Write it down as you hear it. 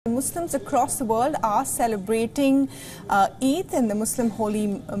Muslims across the world are celebrating Eid, and the Muslim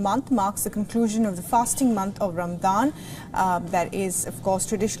holy month marks the conclusion of the fasting month of Ramadan. That is, of course,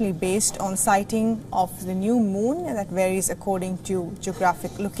 traditionally based on sighting of the new moon that varies according to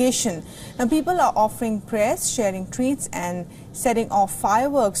geographic location. Now, people are offering prayers, sharing treats and setting off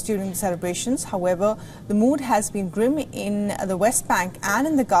fireworks during the celebrations. However, the mood has been grim in the West Bank and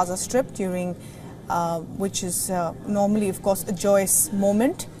in the Gaza Strip during which is normally, of course, a joyous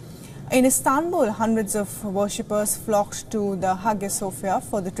moment. In Istanbul, hundreds of worshippers flocked to the Hagia Sophia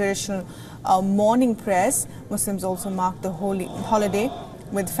for the traditional morning prayers. Muslims also marked the holy holiday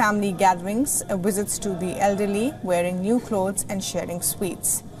with family gatherings, visits to the elderly, wearing new clothes and sharing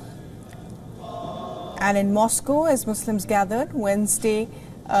sweets. And in Moscow, as Muslims gathered Wednesday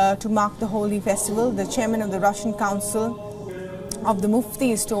to mark the holy festival, the chairman of the Russian Council of the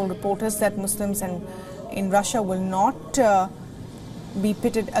Muftis told reporters that Muslims in Russia will not be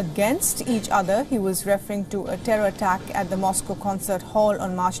pitted against each other. He was referring to a terror attack at the Moscow Concert Hall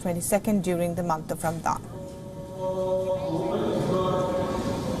on March 22nd during the month of Ramadan.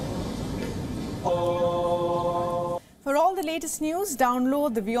 For all the latest news,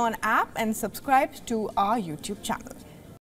 download the WION app and subscribe to our YouTube channel.